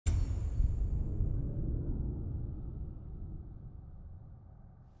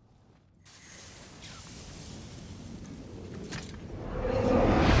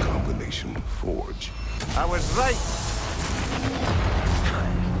right.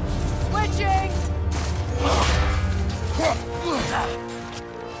 Switching!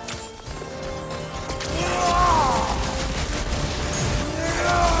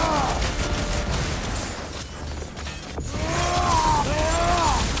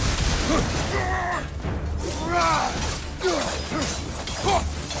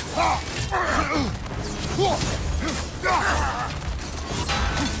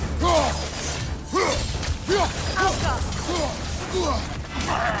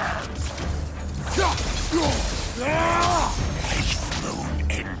 Moon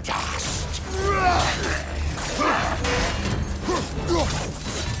in dust.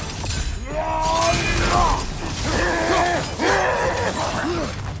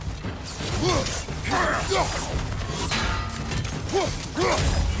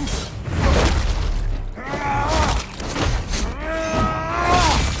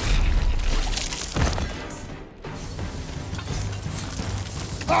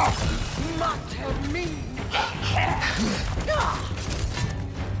 Matter me!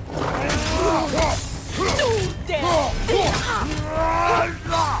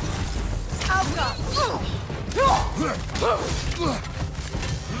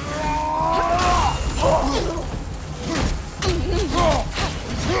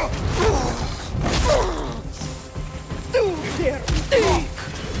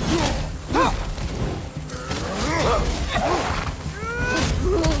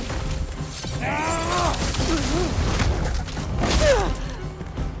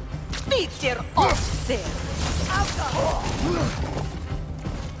 Peter Osse!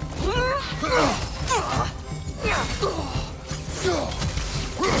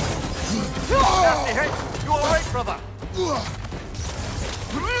 Nasty hit! You alright, brother?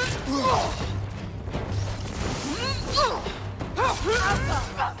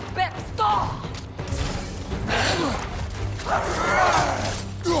 Backstop!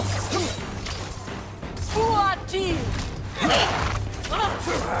 Fuati!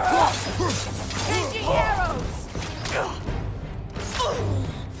 Changing arrows!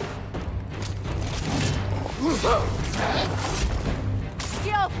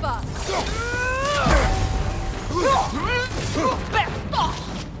 Skilfa! Backstop!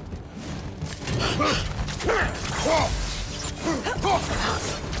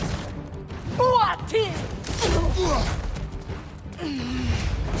 Fuati!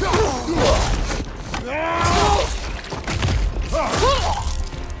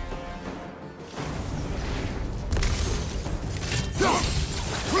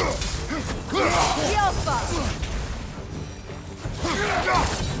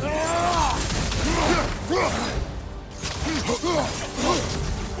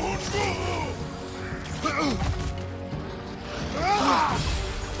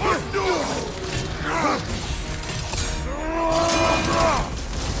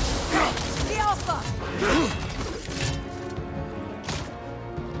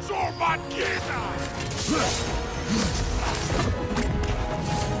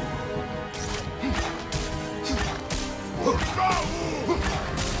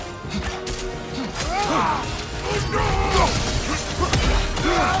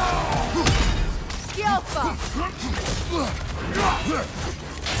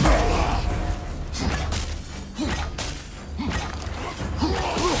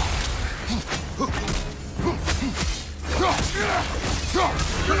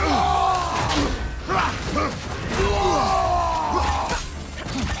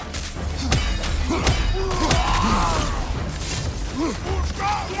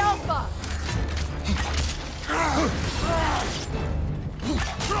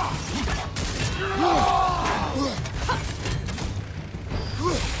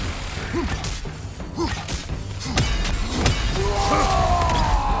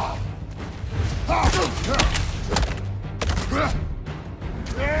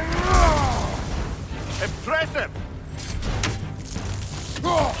 Impressive!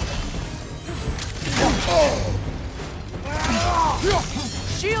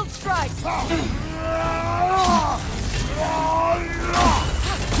 Shield strike!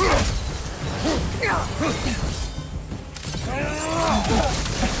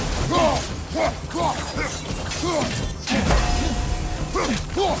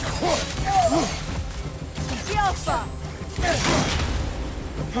 Alpha!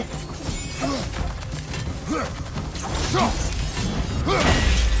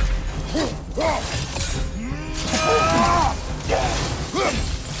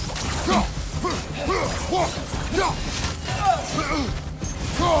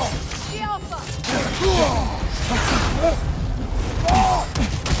 Alpha!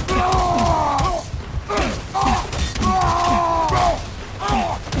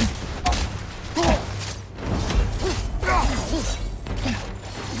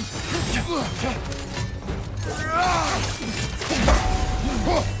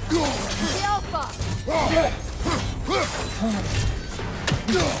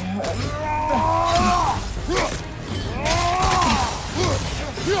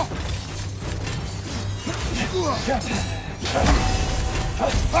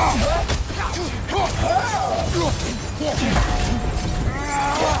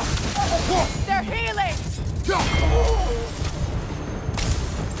 They're healing!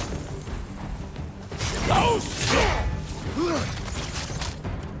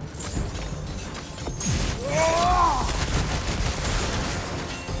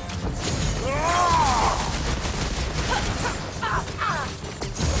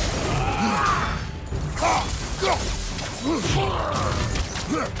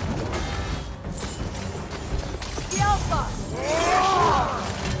 The Alpha!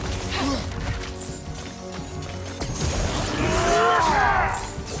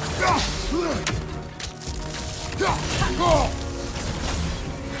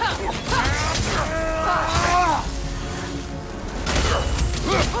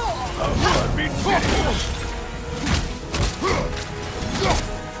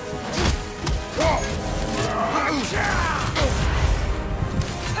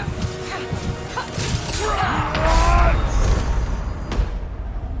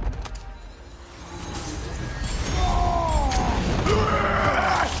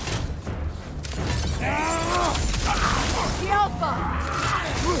 The Alpha!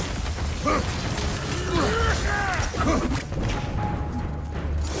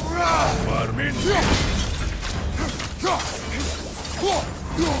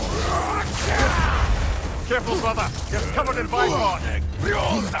 Careful, brother. You're covered in Viper.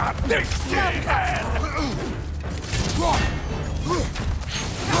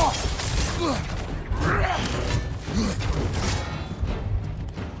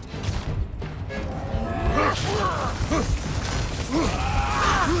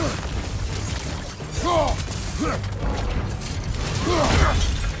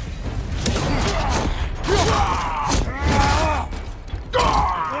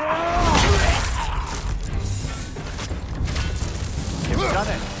 You've done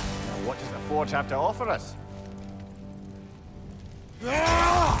it. Now what does the Forge have to offer us?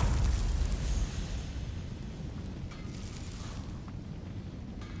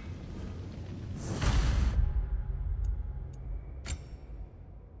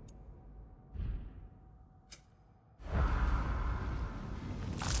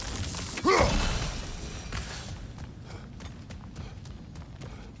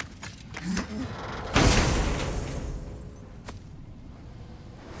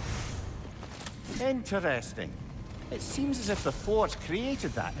 Interesting. It seems as if the Forge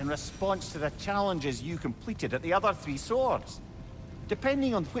created that in response to the challenges you completed at the other three swords.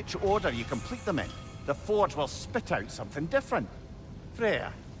 Depending on which order you complete them in, the Forge will spit out something different.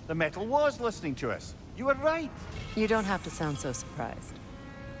 Freya, the metal was listening to us. You were right. You don't have to sound so surprised.